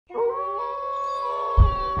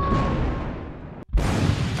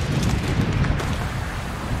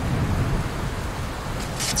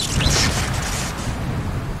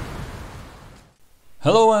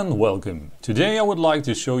Hello and welcome. Today I would like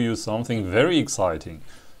to show you something very exciting.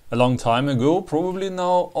 A long time ago, probably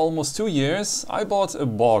now almost 2 years, I bought a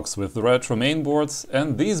box with retro mainboards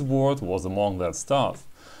and this board was among that stuff.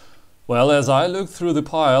 Well, as I looked through the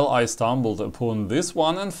pile, I stumbled upon this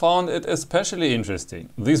one and found it especially interesting.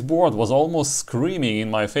 This board was almost screaming in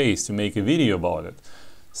my face to make a video about it.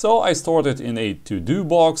 So I stored it in a to-do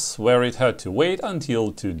box where it had to wait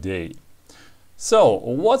until today. So,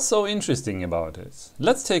 what's so interesting about it?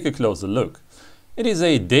 Let's take a closer look. It is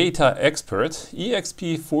a DataExpert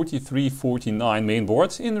EXP4349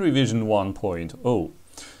 mainboard in revision 1.0.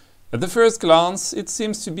 At the first glance, it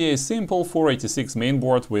seems to be a simple 486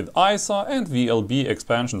 mainboard with ISA and VLB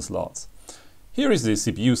expansion slots. Here is the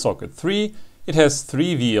CPU socket 3. It has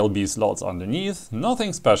 3 VLB slots underneath,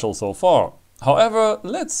 nothing special so far. However,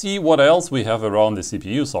 let's see what else we have around the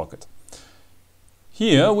CPU socket.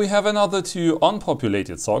 Here we have another 2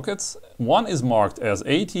 unpopulated sockets. One is marked as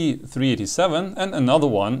 8387 and another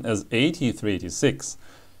one as 8386.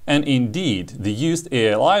 And indeed, the used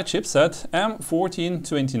ALI chipset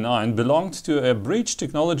M1429 belonged to a bridge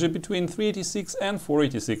technology between 386 and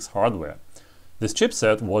 486 hardware. This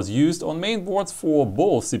chipset was used on mainboards for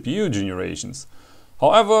both CPU generations.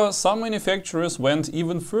 However, some manufacturers went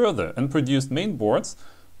even further and produced mainboards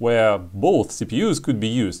where both CPUs could be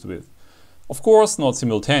used with. Of course, not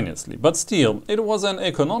simultaneously, but still, it was an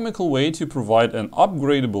economical way to provide an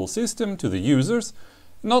upgradable system to the users.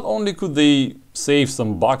 Not only could they save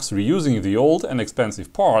some bucks reusing the old and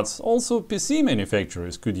expensive parts, also PC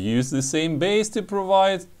manufacturers could use the same base to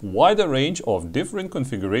provide wider range of different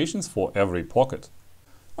configurations for every pocket.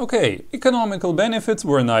 Okay, economical benefits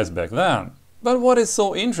were nice back then. But what is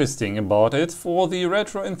so interesting about it for the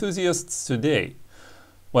retro enthusiasts today?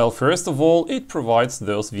 Well, first of all, it provides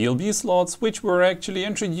those VLB slots which were actually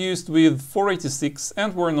introduced with 486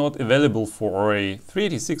 and were not available for a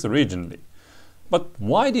 386 originally. But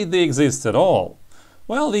why did they exist at all?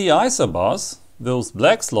 Well, the ISA bus, those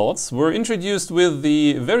black slots, were introduced with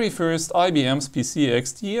the very first IBM's PC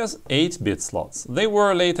XT as 8-bit slots. They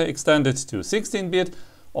were later extended to 16-bit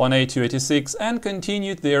on a 286 and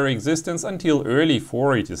continued their existence until early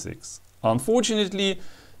 486. Unfortunately,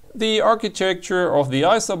 the architecture of the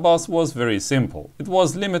ISA bus was very simple. It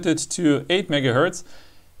was limited to 8 MHz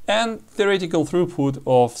and theoretical throughput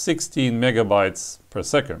of 16 megabytes per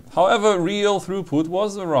second. However, real throughput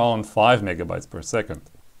was around 5 megabytes per second.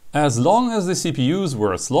 As long as the CPUs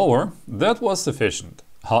were slower, that was sufficient.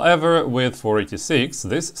 However, with 486,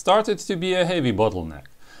 this started to be a heavy bottleneck,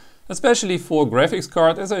 especially for graphics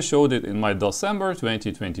card, as I showed it in my December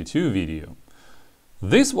 2022 video.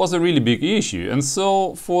 This was a really big issue, and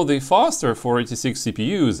so for the faster 486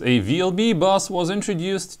 CPUs, a VLB bus was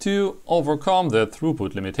introduced to overcome the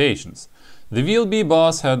throughput limitations. The VLB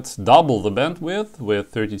bus had double the bandwidth with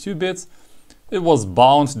 32 bits. It was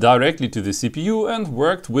bound directly to the CPU and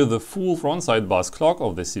worked with the full frontside bus clock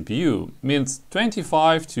of the CPU, means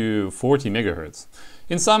 25 to 40 MHz.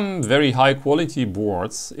 In some very high-quality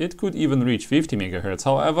boards, it could even reach 50 MHz.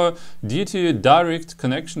 However, due to direct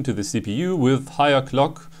connection to the CPU with higher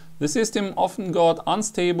clock, the system often got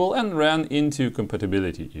unstable and ran into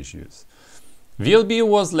compatibility issues. VLB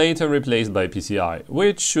was later replaced by PCI,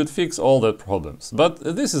 which should fix all the problems. But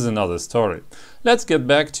this is another story. Let's get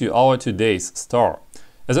back to our today's star.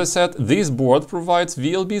 As I said, this board provides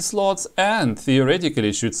VLB slots and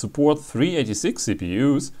theoretically should support 386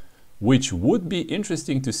 CPUs, which would be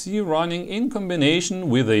interesting to see running in combination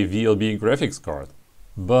with a VLB graphics card.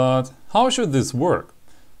 But how should this work?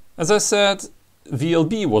 As I said,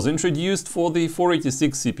 VLB was introduced for the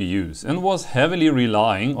 486 CPUs and was heavily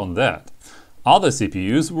relying on that. Other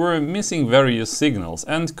CPUs were missing various signals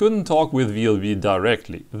and couldn't talk with VLB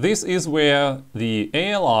directly. This is where the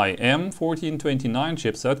ALI M1429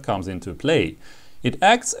 chipset comes into play. It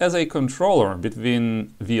acts as a controller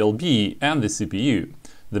between VLB and the CPU.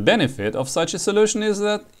 The benefit of such a solution is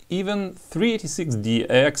that even 386DX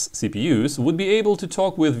CPUs would be able to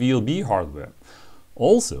talk with VLB hardware.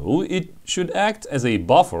 Also, it should act as a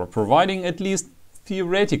buffer, providing at least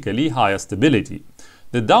theoretically higher stability.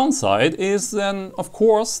 The downside is then, of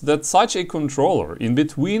course, that such a controller in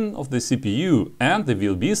between of the CPU and the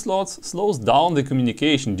VLB slots slows down the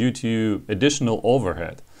communication due to additional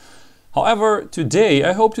overhead. However, today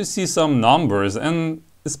I hope to see some numbers and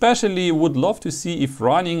especially would love to see if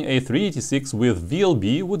running a 386 with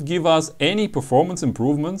VLB would give us any performance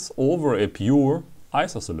improvements over a pure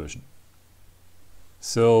ISA solution.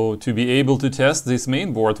 So, to be able to test this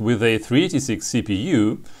mainboard with a 386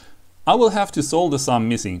 CPU, I will have to solder some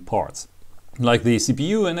missing parts, like the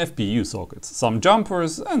CPU and FPU sockets, some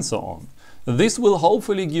jumpers and so on. This will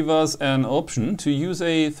hopefully give us an option to use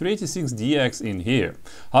a 386DX in here.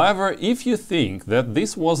 However, if you think that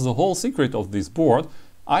this was the whole secret of this board,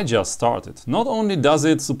 I just started. Not only does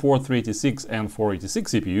it support 386 and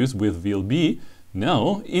 486 CPUs with VLB,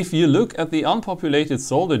 no, if you look at the unpopulated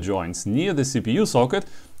solder joints near the CPU socket,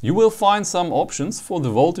 you will find some options for the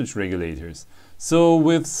voltage regulators. So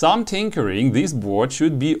with some tinkering, this board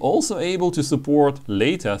should be also able to support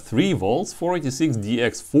later 3 volts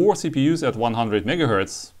 486DX4 CPUs at 100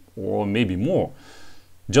 MHz or maybe more.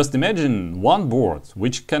 Just imagine one board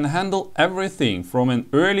which can handle everything from an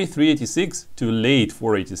early 386 to late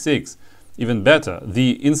 486. Even better,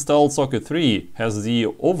 the installed socket 3 has the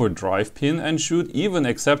overdrive pin and should even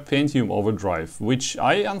accept Pentium overdrive, which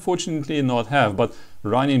I unfortunately not have, but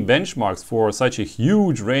running benchmarks for such a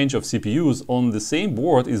huge range of CPUs on the same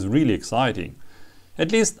board is really exciting.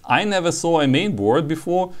 At least I never saw a mainboard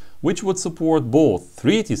before which would support both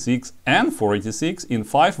 386 and 486 in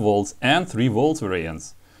 5 volts and 3 volts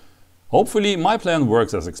variants. Hopefully my plan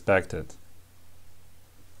works as expected.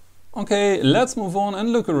 Okay, let's move on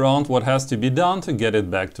and look around what has to be done to get it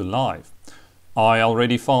back to life. I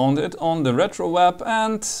already found it on the retro web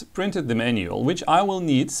and printed the manual, which I will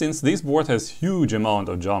need since this board has huge amount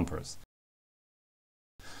of jumpers.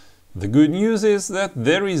 The good news is that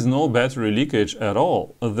there is no battery leakage at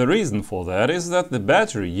all. The reason for that is that the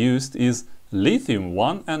battery used is lithium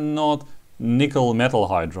one and not nickel metal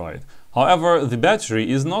hydride. However, the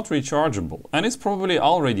battery is not rechargeable and is probably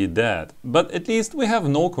already dead, but at least we have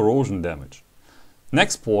no corrosion damage.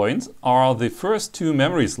 Next point are the first 2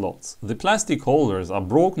 memory slots. The plastic holders are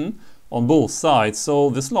broken on both sides, so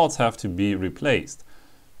the slots have to be replaced.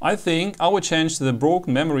 I think I would change the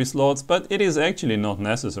broken memory slots, but it is actually not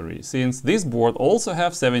necessary, since this board also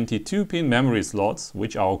have 72-pin memory slots,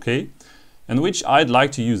 which are okay, and which I'd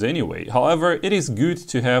like to use anyway. However, it is good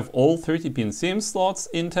to have all 30-pin SIM slots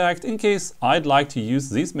intact in case I'd like to use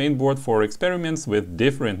this mainboard for experiments with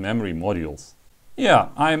different memory modules. Yeah,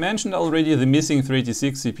 I mentioned already the missing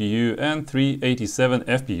 386 CPU and 387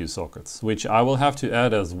 FPU sockets, which I will have to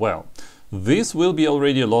add as well. This will be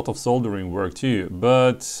already a lot of soldering work too,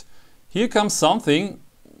 but here comes something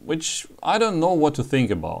which I don't know what to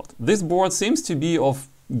think about. This board seems to be of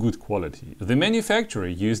good quality. The manufacturer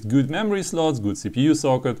used good memory slots, good CPU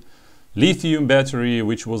socket, lithium battery,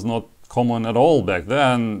 which was not common at all back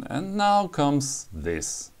then, and now comes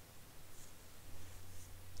this.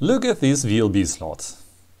 Look at this VLB slot.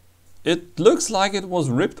 It looks like it was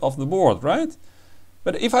ripped off the board, right?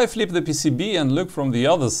 But if I flip the PCB and look from the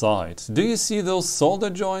other side, do you see those solder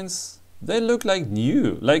joints? They look like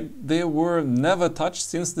new, like they were never touched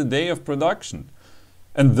since the day of production.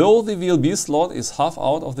 And though the VLB slot is half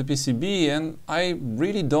out of the PCB, and I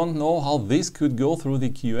really don't know how this could go through the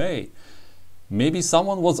QA. Maybe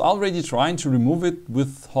someone was already trying to remove it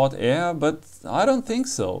with hot air, but I don't think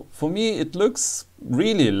so. For me, it looks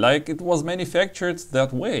really like it was manufactured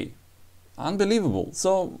that way. Unbelievable.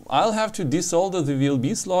 So I'll have to desolder the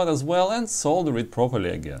VLB slot as well and solder it properly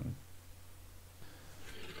again.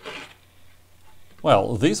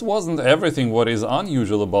 Well, this wasn't everything what is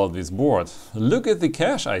unusual about this board. Look at the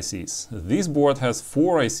cache ICs. This board has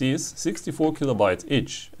 4 ICs, 64 kilobytes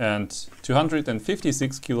each, and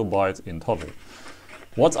 256 kilobytes in total.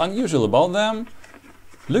 What's unusual about them?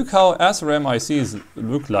 Look how SRAM ICs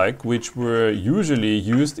look like, which were usually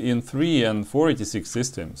used in 3 and 486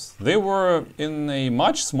 systems. They were in a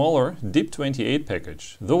much smaller DIP28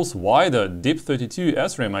 package. Those wider DIP32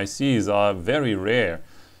 SRAM ICs are very rare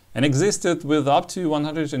and existed with up to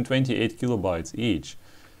 128 kilobytes each.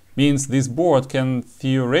 Means this board can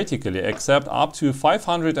theoretically accept up to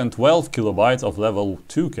 512 kilobytes of level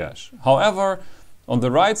 2 cache. However, on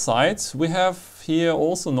the right side we have here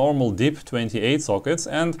also normal DIP28 sockets,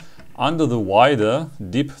 and under the wider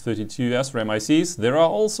DIP32 SRAM ICs there are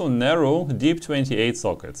also narrow DIP28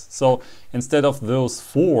 sockets. So instead of those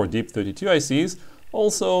 4 DIP32 ICs,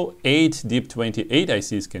 also 8 DIP28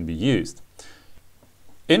 ICs can be used.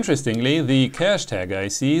 Interestingly, the cache tag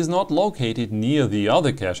IC is not located near the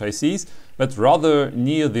other cache ICs, but rather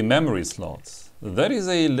near the memory slots. That is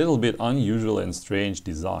a little bit unusual and strange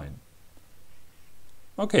design.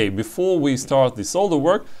 Okay, before we start the solder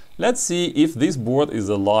work, let's see if this board is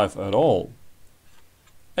alive at all.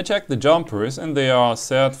 I checked the jumpers and they are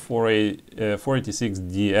set for a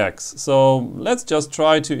 486DX. So let's just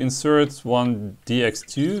try to insert one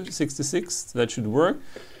DX266, that should work,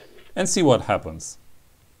 and see what happens.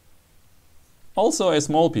 Also a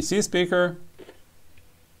small PC speaker,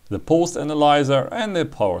 the post analyzer and the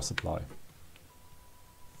power supply.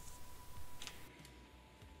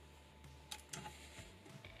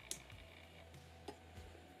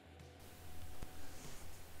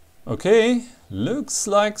 Okay, looks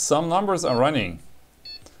like some numbers are running.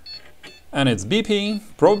 And it's beeping,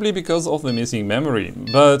 probably because of the missing memory.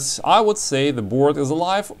 But I would say the board is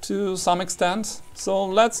alive to some extent. So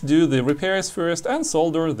let's do the repairs first and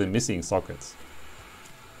solder the missing sockets.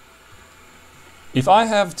 If I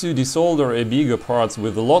have to desolder a bigger parts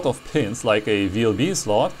with a lot of pins, like a VLB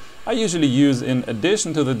slot, I usually use, in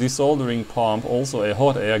addition to the desoldering pump, also a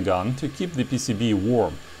hot air gun to keep the PCB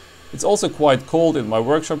warm. It's also quite cold in my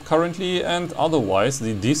workshop currently, and otherwise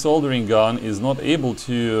the desoldering gun is not able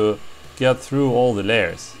to get through all the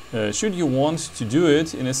layers. Should you want to do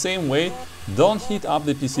it in the same way, don't heat up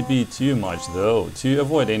the PCB too much though, to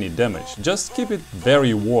avoid any damage. Just keep it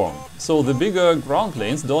very warm, so the bigger ground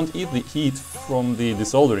planes don't eat the heat from the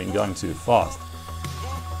desoldering gun too fast.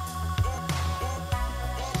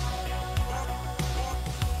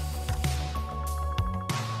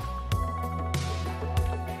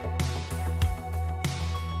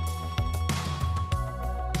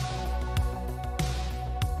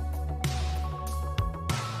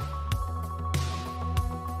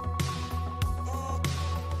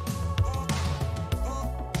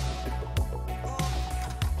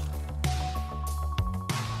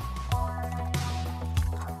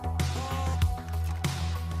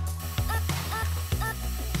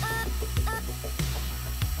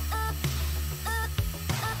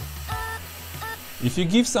 If you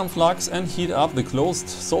give some flux and heat up the closed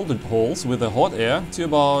soldered holes with the hot air to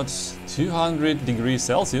about 200 degrees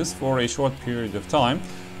Celsius for a short period of time,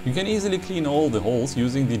 you can easily clean all the holes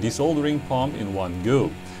using the desoldering pump in one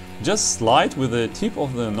go. Just slide with the tip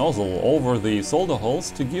of the nozzle over the solder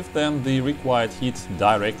holes to give them the required heat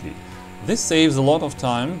directly. This saves a lot of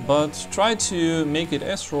time, but try to make it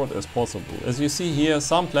as short as possible. As you see here,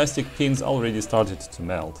 some plastic pins already started to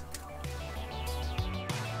melt.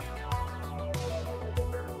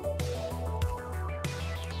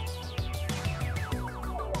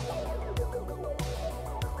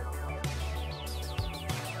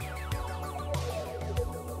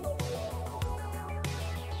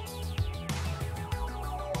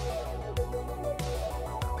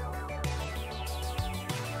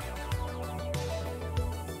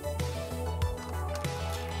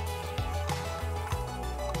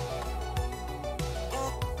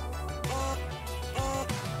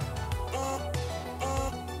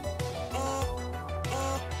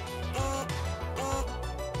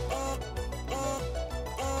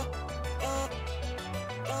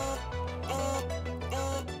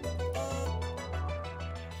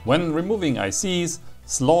 When removing ICs,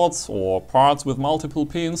 slots or parts with multiple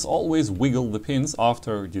pins, always wiggle the pins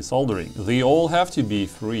after desoldering. They all have to be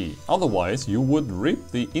free, otherwise you would rip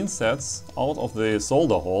the insets out of the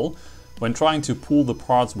solder hole when trying to pull the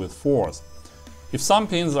parts with force. If some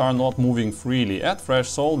pins are not moving freely, add fresh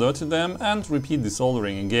solder to them and repeat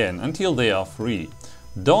desoldering again until they are free.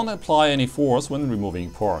 Don't apply any force when removing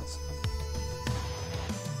parts.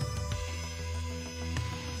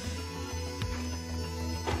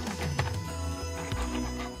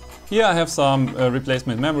 Here I have some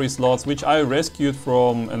replacement memory slots which I rescued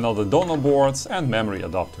from another donor boards and memory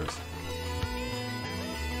adapters.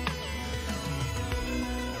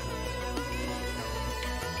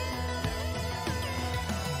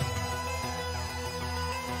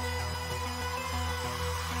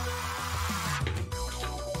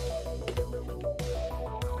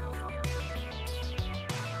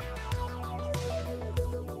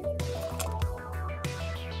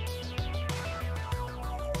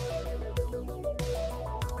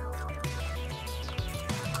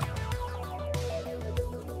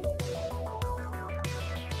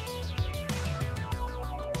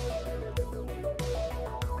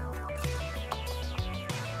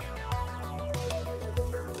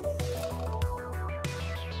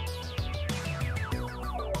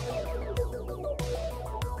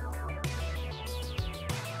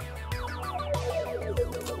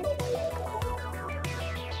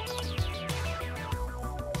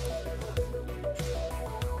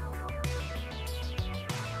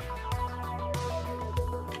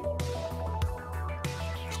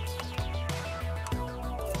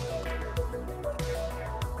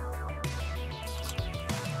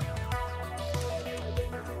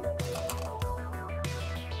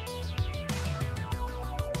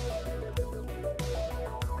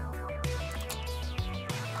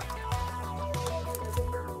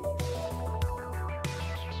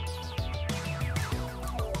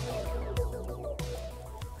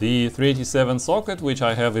 The 387 socket which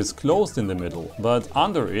I have is closed in the middle, but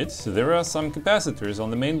under it there are some capacitors on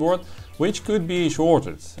the mainboard which could be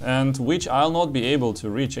shorted and which I'll not be able to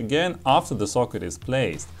reach again after the socket is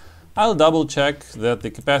placed. I'll double check that the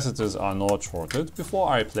capacitors are not shorted before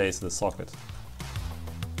I place the socket.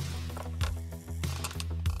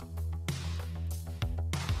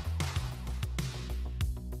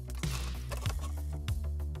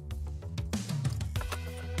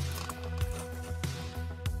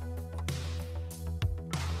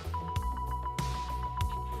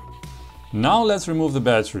 Now let's remove the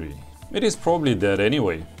battery. It is probably dead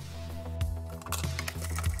anyway.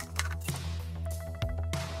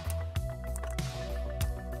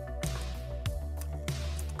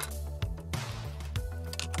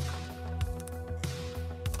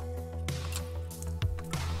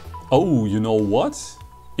 Oh, you know what?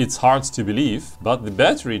 It's hard to believe, but the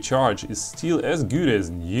battery charge is still as good as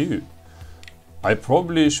new. I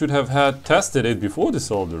probably should have had tested it before the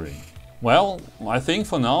soldering. Well, I think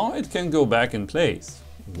for now it can go back in place.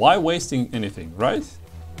 Why wasting anything, right?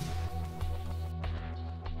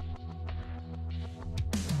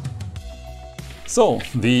 So,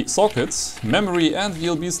 the sockets, memory and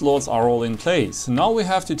VLB slots are all in place. Now we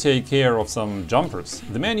have to take care of some jumpers.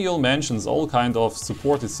 The manual mentions all kind of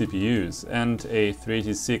supported CPUs and a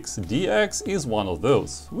 386DX is one of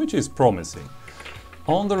those, which is promising.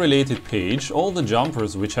 On the related page, all the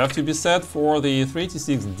jumpers which have to be set for the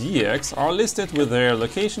 386DX are listed with their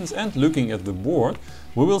locations, and looking at the board,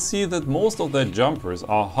 we will see that most of the jumpers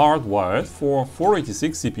are hardwired for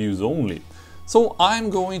 486 CPUs only. So I'm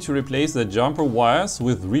going to replace the jumper wires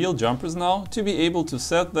with real jumpers now to be able to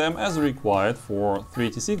set them as required for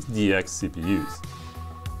 386DX CPUs.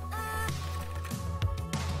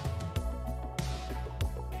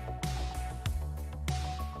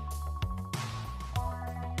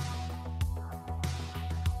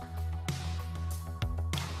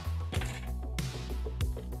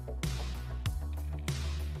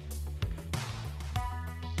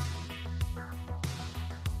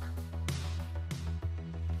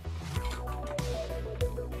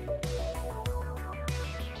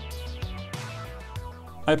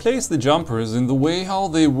 I placed the jumpers in the way how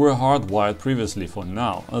they were hardwired previously for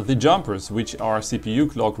now. The jumpers, which are CPU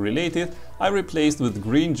clock related, I replaced with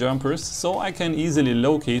green jumpers so I can easily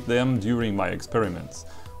locate them during my experiments.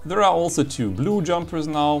 There are also two blue jumpers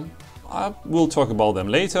now, I will talk about them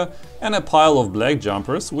later, and a pile of black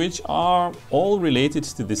jumpers which are all related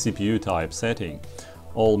to the CPU type setting.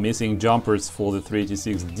 All missing jumpers for the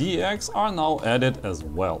 386DX are now added as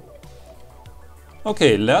well.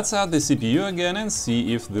 Okay, let's add the CPU again and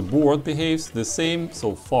see if the board behaves the same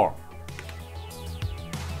so far.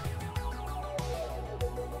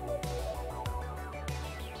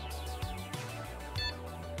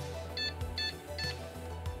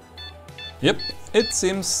 Yep, it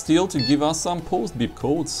seems still to give us some post-beep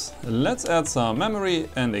codes. Let's add some memory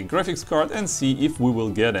and a graphics card and see if we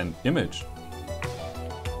will get an image.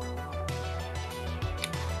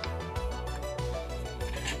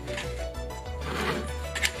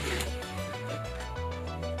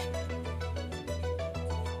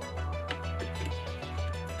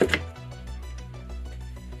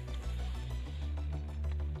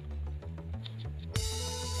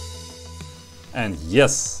 And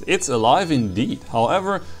yes, it's alive indeed.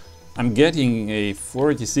 However, I'm getting a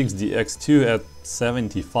 486DX2 at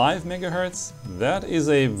 75 MHz. That is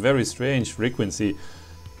a very strange frequency.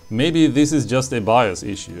 Maybe this is just a BIOS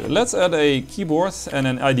issue. Let's add a keyboard and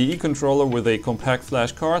an IDE controller with a compact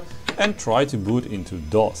flash card and try to boot into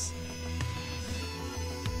DOS.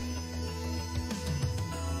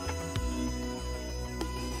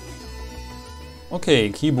 Okay,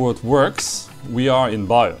 keyboard works. We are in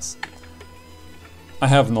BIOS. I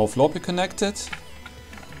have no floppy connected.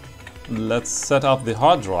 Let's set up the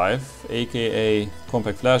hard drive, aka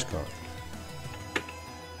compact flash card.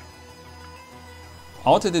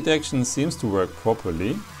 Auto detection seems to work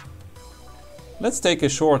properly. Let's take a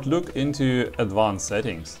short look into advanced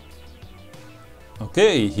settings.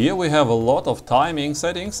 Okay, here we have a lot of timing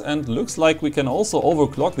settings and looks like we can also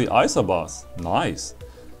overclock the ISA bus. Nice!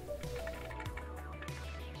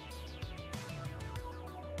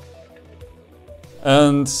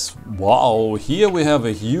 And wow, here we have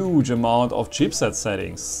a huge amount of chipset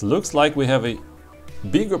settings. Looks like we have a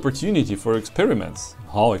big opportunity for experiments.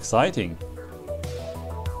 How exciting!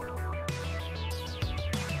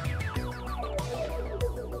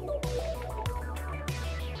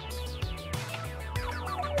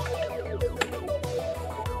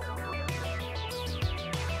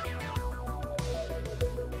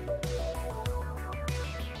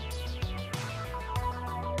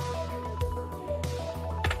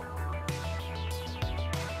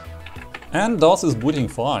 And DOS is booting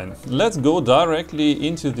fine. Let's go directly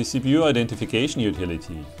into the CPU identification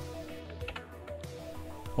utility.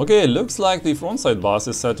 Okay, looks like the frontside bus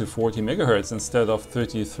is set to 40 MHz instead of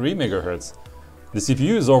 33 MHz. The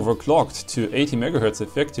CPU is overclocked to 80 MHz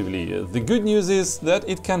effectively. The good news is that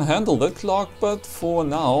it can handle that clock, but for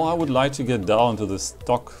now I would like to get down to the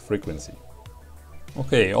stock frequency.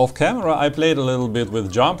 Okay, off camera I played a little bit with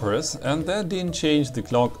jumpers and that didn't change the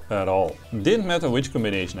clock at all. Didn't matter which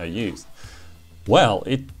combination I used. Well,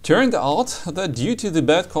 it turned out that due to the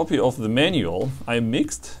bad copy of the manual, I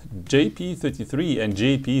mixed JP33 and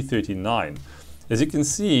JP39. As you can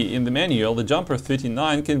see in the manual, the jumper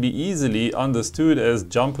 39 can be easily understood as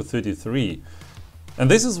jumper 33. And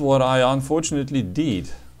this is what I unfortunately did.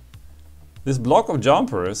 This block of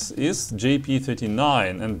jumpers is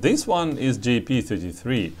JP39 and this one is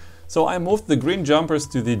JP33. So I moved the green jumpers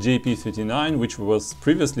to the JP39, which was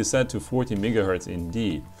previously set to 40 MHz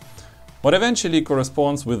indeed. What eventually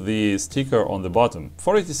corresponds with the sticker on the bottom,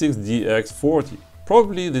 486DX40,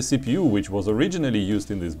 probably the CPU which was originally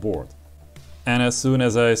used in this board. And as soon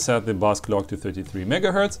as I set the bus clock to 33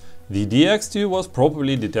 MHz, the DX2 was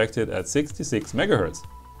probably detected at 66 MHz.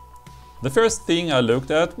 The first thing I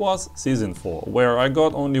looked at was sysinfo, where I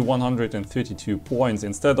got only 132 points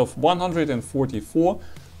instead of 144,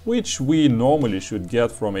 which we normally should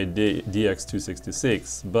get from a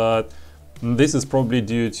DX266, but this is probably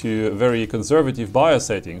due to very conservative BIOS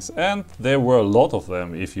settings, and there were a lot of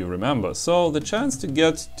them if you remember, so the chance to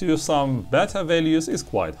get to some beta values is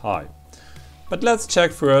quite high. But let's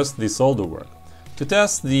check first the solder work. To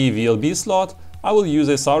test the VLB slot, I will use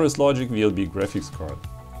a Cirrus Logic VLB graphics card.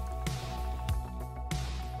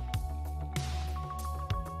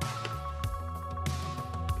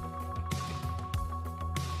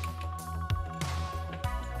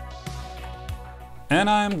 And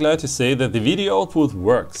I am glad to say that the video output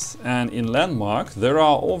works, and in Landmark there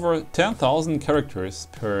are over 10,000 characters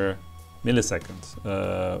per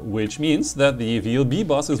millisecond, which means that the VLB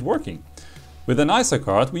bus is working. With an ISA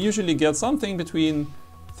card we usually get something between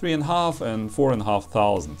 3,500 and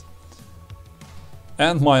 4,500.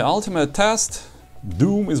 And my ultimate test,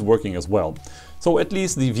 Doom, is working as well. So at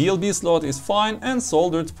least the VLB slot is fine and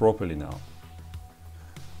soldered properly now.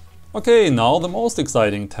 Okay, now the most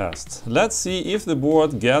exciting test. Let's see if the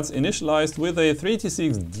board gets initialized with a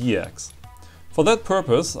 386DX. For that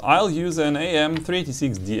purpose I'll use an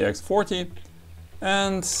AM386DX40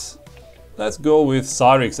 and let's go with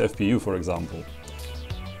Cyrix FPU for example.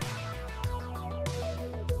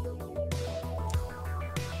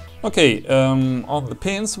 Okay, on the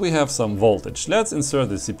pins we have some voltage. Let's insert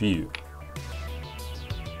the CPU.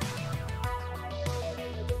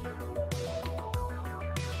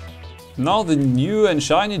 Now the new and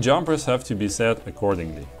shiny jumpers have to be set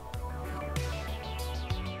accordingly.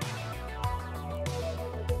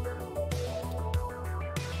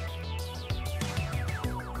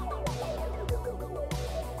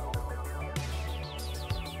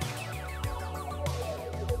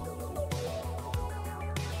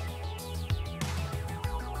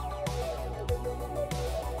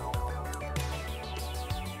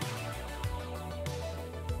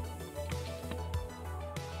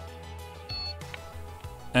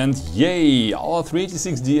 And yay, our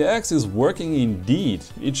 386DX is working indeed.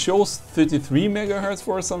 It shows 33 MHz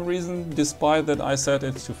for some reason, despite that I set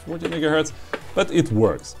it to 40 MHz, but it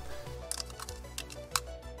works.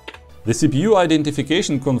 The CPU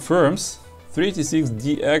identification confirms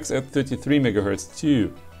 386DX at 33 MHz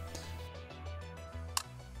too.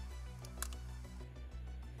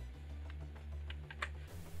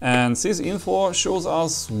 And sysinfo shows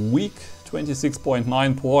us weak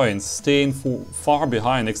 26.9 points, staying far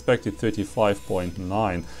behind expected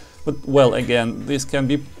 35.9. But well, again, this can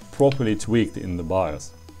be properly tweaked in the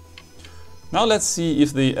BIOS. Now let's see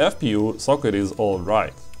if the FPU socket is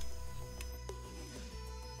alright.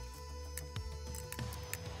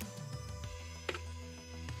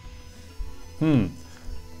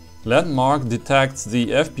 Landmark detects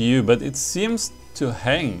the FPU, but it seems to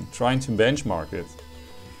hang trying to benchmark it.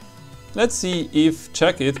 Let's see if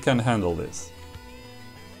Checkit can handle this.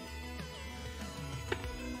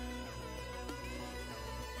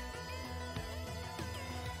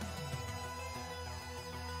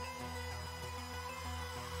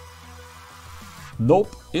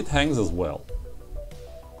 Nope, it hangs as well.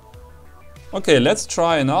 Okay, let's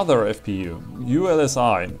try another FPU,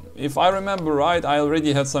 ULSI. If I remember right, I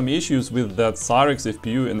already had some issues with that Cyrix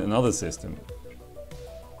FPU in another system.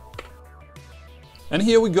 And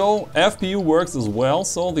here we go, FPU works as well,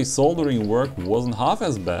 so the soldering work wasn't half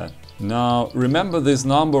as bad. Now remember this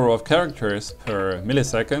number of characters per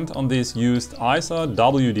millisecond on this used ISA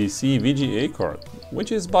WDC VGA card,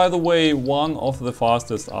 which is by the way one of the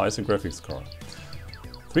fastest ISA graphics cards.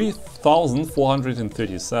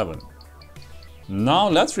 3437. Now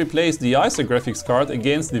let's replace the ISA graphics card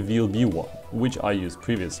against the VLB one, which I used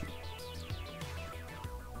previously.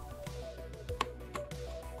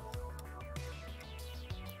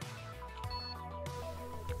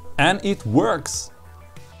 And it works!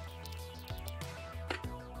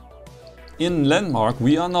 In Landmark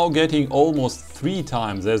we are now getting almost 3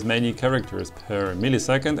 times as many characters per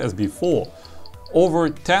millisecond as before, over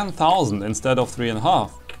 10,000 instead of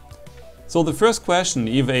 3.5. So the first question,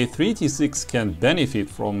 if a 3T6 can benefit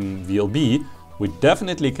from VLB, we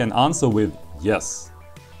definitely can answer with yes.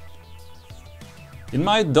 In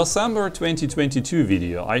my December 2022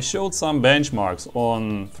 video I showed some benchmarks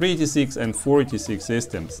on 3T6 and 4T6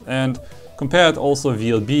 systems and compared also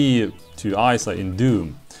VLB to ISA in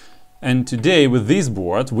Doom. And today with this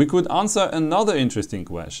board we could answer another interesting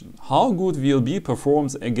question: how good VLB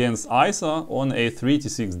performs against ISA on a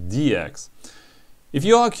 3T6DX. If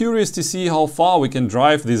you are curious to see how far we can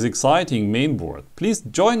drive this exciting mainboard, please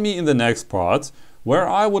join me in the next part, where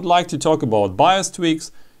I would like to talk about BIOS tweaks,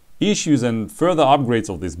 issues and further upgrades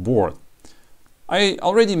of this board. I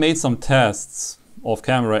already made some tests off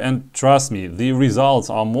camera and trust me, the results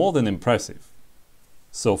are more than impressive.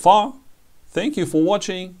 So far, thank you for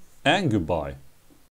watching and goodbye.